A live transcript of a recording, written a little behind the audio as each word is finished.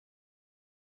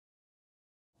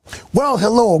Well,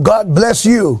 hello. God bless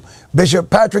you. Bishop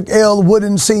Patrick L.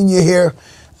 Wooden Sr. here.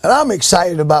 And I'm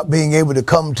excited about being able to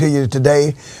come to you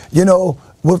today. You know,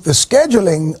 with the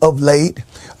scheduling of late,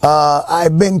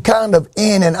 I've been kind of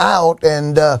in and out.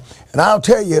 And I'll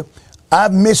tell you,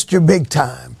 I've missed you big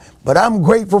time. But I'm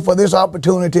grateful for this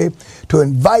opportunity to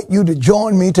invite you to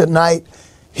join me tonight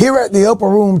here at the Upper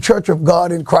Room Church of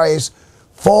God in Christ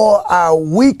for our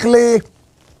weekly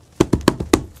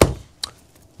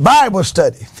Bible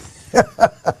study.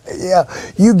 Yeah,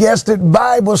 you guessed it,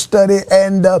 Bible study.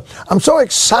 And I'm so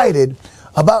excited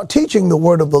about teaching the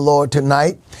word of the Lord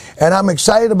tonight. And I'm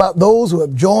excited about those who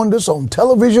have joined us on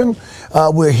television.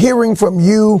 We're hearing from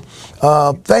you.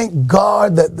 Thank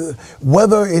God that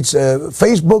whether it's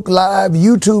Facebook Live,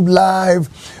 YouTube Live,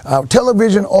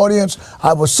 television audience.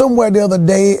 I was somewhere the other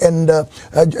day and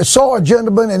saw a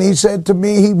gentleman, and he said to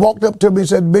me, he walked up to me and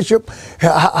said, "Bishop,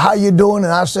 how you doing?"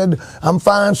 And I said, "I'm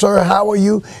fine, sir. How are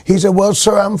you?" He said, "Well,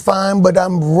 sir, I'm fine, but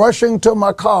I'm rushing to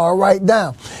my car right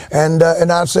now." And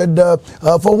I said,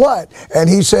 "For what?" And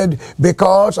he said,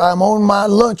 "Because I'm on my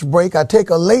lunch break. I take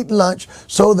a late lunch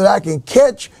so that I can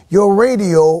catch your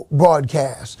radio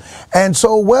broadcast." And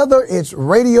so whether it's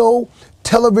radio,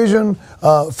 television,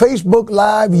 Facebook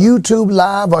Live, YouTube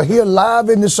Live, or here live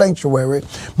in the sanctuary,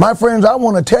 my friends, I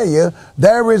want to tell you,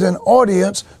 there is an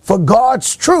audience for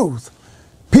God's truth.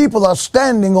 People are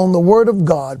standing on the word of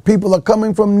God. People are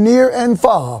coming from near and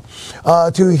far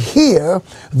to hear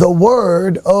the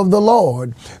word of the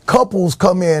Lord. Couples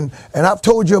come in, and I've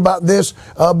told you about this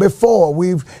before.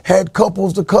 We've had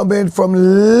couples to come in from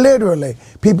literally,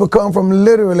 people come from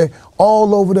literally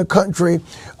all over the country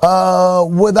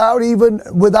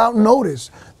without notice.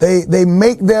 They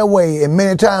make their way, and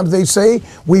many times they say,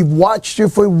 "We've watched you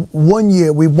for 1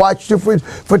 year, we've watched you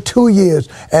for 2 years,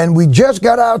 and we just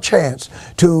got our chance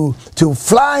to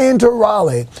fly into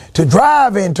Raleigh, to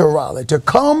drive into Raleigh, to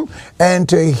come and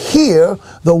to hear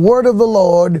the word of the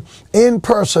Lord in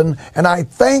person." And I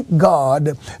thank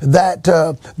God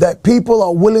that people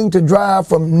are willing to drive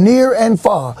from near and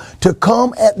far to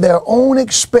come at their own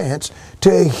expense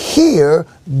to hear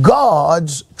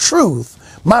God's truth.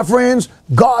 My friends,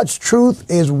 God's truth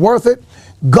is worth it.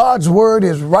 God's word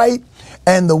is right,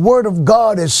 and the word of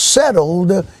God is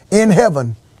settled in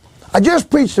heaven. I just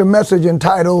preached a message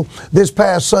entitled this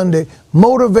past Sunday,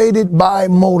 "Motivated by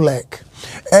Molech."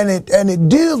 And it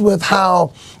deals with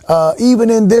how even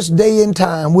in this day and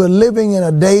time, we're living in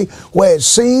a day where it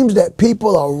seems that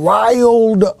people are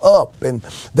riled up, and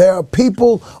there are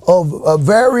people of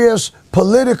various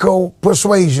political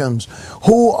persuasions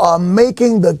who are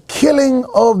making the killing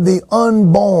of the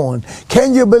unborn.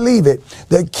 Can you believe it?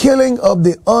 The killing of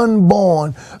the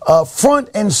unborn front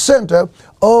and center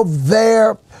of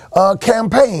their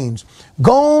campaigns.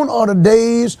 Gone are the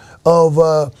days of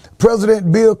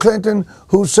President Bill Clinton,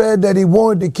 who said that he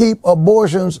wanted to keep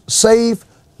abortions safe,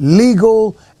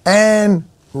 legal, and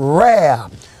rare.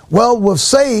 Well, with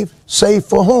safe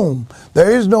for whom? There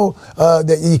is no,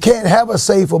 that you can't have a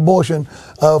safe abortion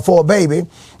for a baby.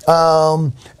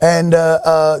 The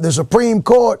Supreme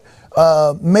Court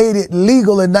made it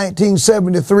legal in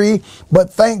 1973,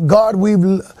 but thank God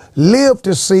we've lived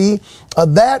to see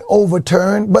that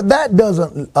overturned. But that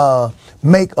doesn't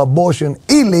make abortion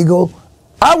illegal.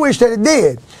 I wish that it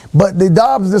did. But the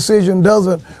Dobbs decision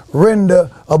doesn't render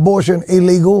abortion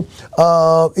illegal.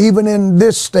 Even in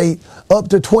this state, up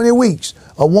to 20 weeks,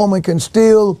 a woman can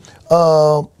still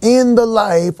end the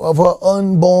life of her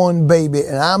unborn baby.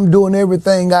 And I'm doing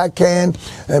everything I can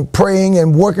and praying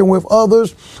and working with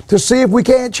others to see if we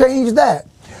can't change that.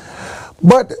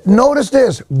 But notice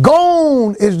this,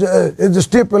 gone is the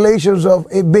stipulations of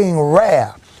it being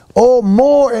rare. Oh,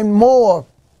 more and more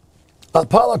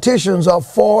politicians are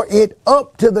for it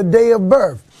up to the day of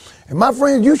birth. And my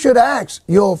friends, you should ask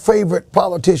your favorite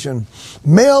politician,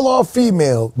 male or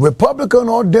female, Republican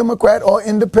or Democrat or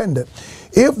Independent,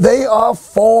 if they are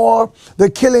for the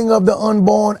killing of the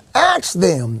unborn. Ask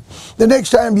them the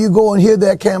next time you go and hear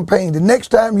their campaign, the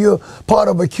next time you're part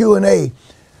of a Q&A,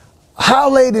 how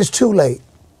late is too late?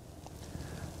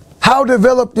 How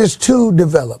developed is too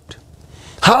developed?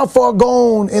 How far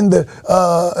gone in the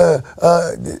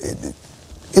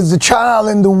is the child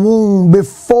in the womb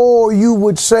before you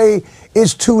would say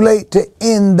it's too late to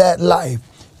end that life?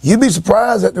 You'd be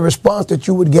surprised at the response that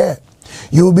you would get.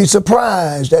 You will be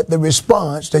surprised at the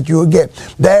response that you will get.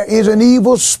 There is an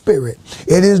evil spirit.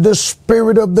 It is the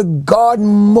spirit of the god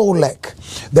Molech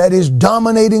that is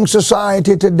dominating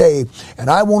society today. And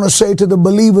I want to say to the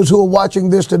believers who are watching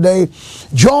this today,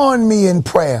 join me in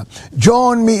prayer.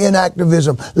 Join me in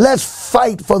activism. Let's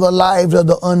fight for the lives of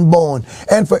the unborn.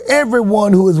 And for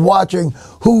everyone who is watching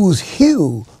whose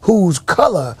hue, whose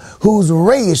color, whose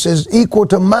race is equal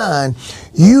to mine,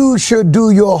 you should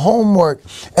do your homework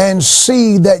and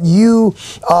see that you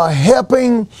are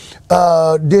helping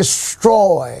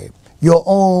destroy your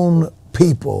own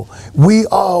people. We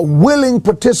are willing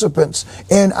participants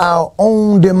in our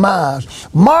own demise.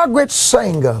 Margaret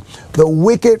Sanger, the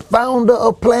wicked founder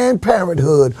of Planned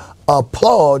Parenthood,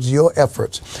 applauds your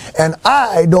efforts. And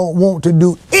I don't want to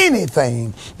do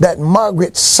anything that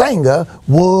Margaret Sanger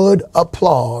would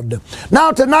applaud.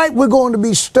 Now tonight we're going to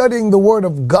be studying the Word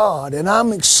of God, and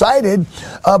I'm excited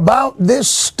about this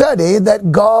study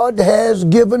that God has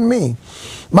given me.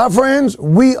 My friends,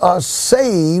 we are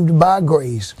saved by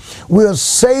grace. We're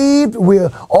saved.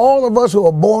 All of us who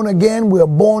are born again, we're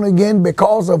born again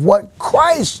because of what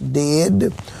Christ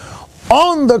did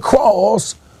on the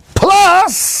cross,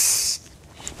 plus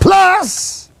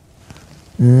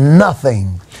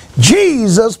nothing.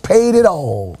 Jesus paid it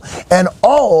all, and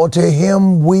all to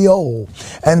him we owe.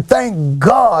 And thank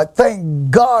God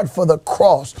for the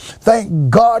cross. Thank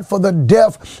God for the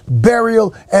death,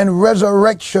 burial, and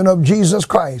resurrection of Jesus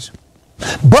Christ.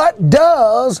 But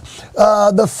does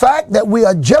the fact that we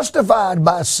are justified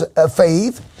by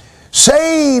faith,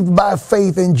 saved by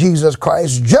faith in Jesus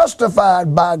Christ,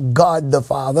 justified by God the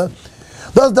Father,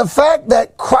 does the fact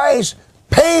that Christ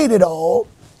paid it all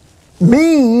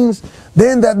means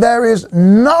then that there is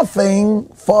nothing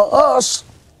for us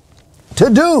to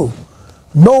do,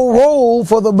 no role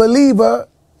for the believer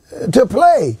to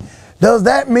play? Does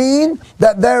that mean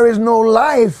that there is no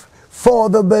life for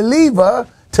the believer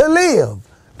to live?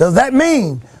 Does that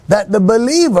mean that the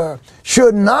believer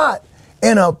should not,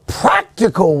 in a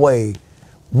practical way,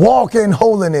 walk in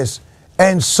holiness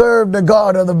and serve the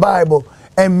God of the Bible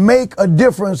and make a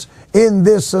difference in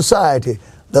this society?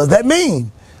 Does that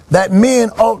mean that men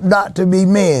ought not to be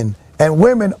men and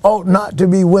women ought not to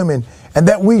be women, and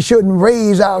that we shouldn't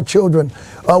raise our children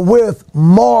with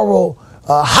moral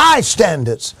high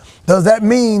standards? Does that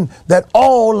mean that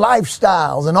all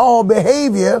lifestyles and all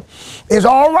behavior is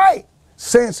all right?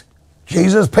 Since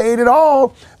Jesus paid it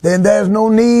all, then there's no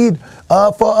need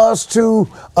for us to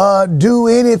do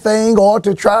anything or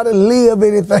to try to live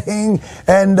anything.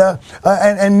 And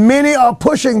many are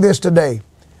pushing this today.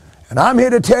 And I'm here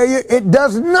to tell you, it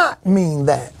does not mean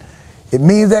that. It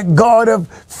means that God have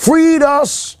freed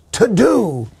us to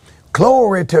do,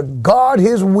 glory to God,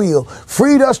 his will,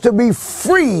 freed us to be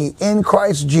free in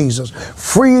Christ Jesus,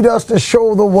 freed us to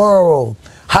show the world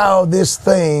how this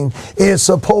thing is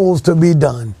supposed to be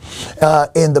done,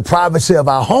 in the privacy of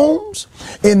our homes,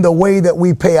 in the way that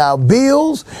we pay our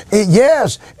bills,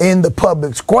 yes, in the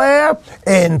public square,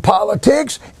 in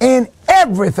politics, in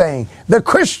everything. The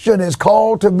Christian is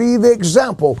called to be the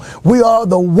example. We are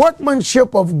the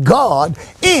workmanship of God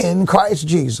in Christ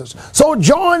Jesus. So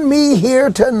join me here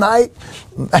tonight,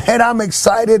 and I'm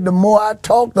excited. The more I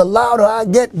talk, the louder I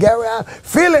get, Gary. I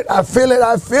feel it, I feel it,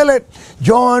 I feel it.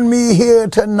 Join me here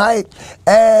tonight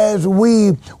as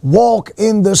we walk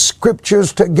in the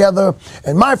scriptures together.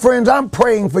 And my friends, I'm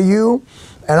praying for you,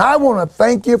 and I want to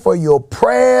thank you for your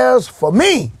prayers for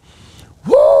me.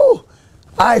 Woo!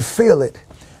 I feel it.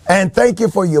 And thank you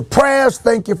for your prayers.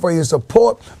 Thank you for your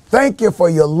support. Thank you for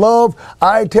your love.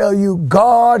 I tell you,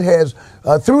 God has,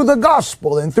 through the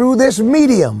gospel and through this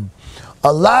medium,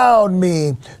 allowed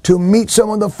me to meet some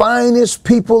of the finest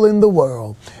people in the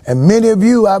world. And many of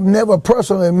you I've never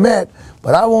personally met,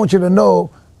 but I want you to know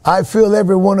I feel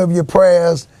every one of your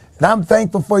prayers, and I'm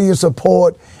thankful for your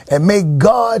support. And may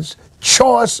God's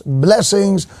choice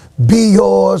blessings be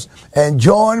yours. And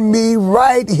join me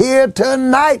right here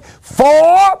tonight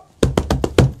for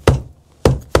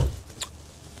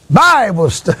Bible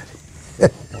study.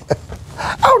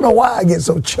 I don't know why I get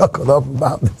so chuckled up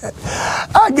about that.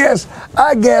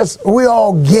 I guess we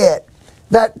all get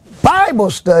that Bible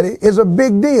study is a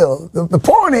big deal. The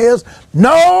point is,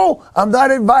 no, I'm not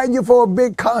inviting you for a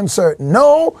big concert.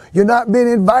 No, you're not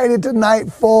being invited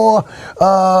tonight for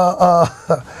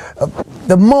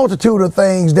the multitude of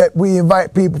things that we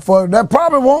invite people for. There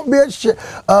probably won't be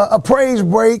a praise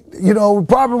break. You know, we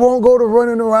probably won't go to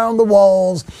running around the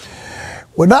walls.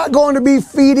 We're not going to be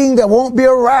feeding. There won't be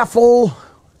a raffle.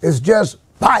 It's just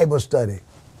Bible study.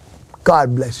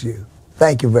 God bless you.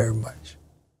 Thank you very much.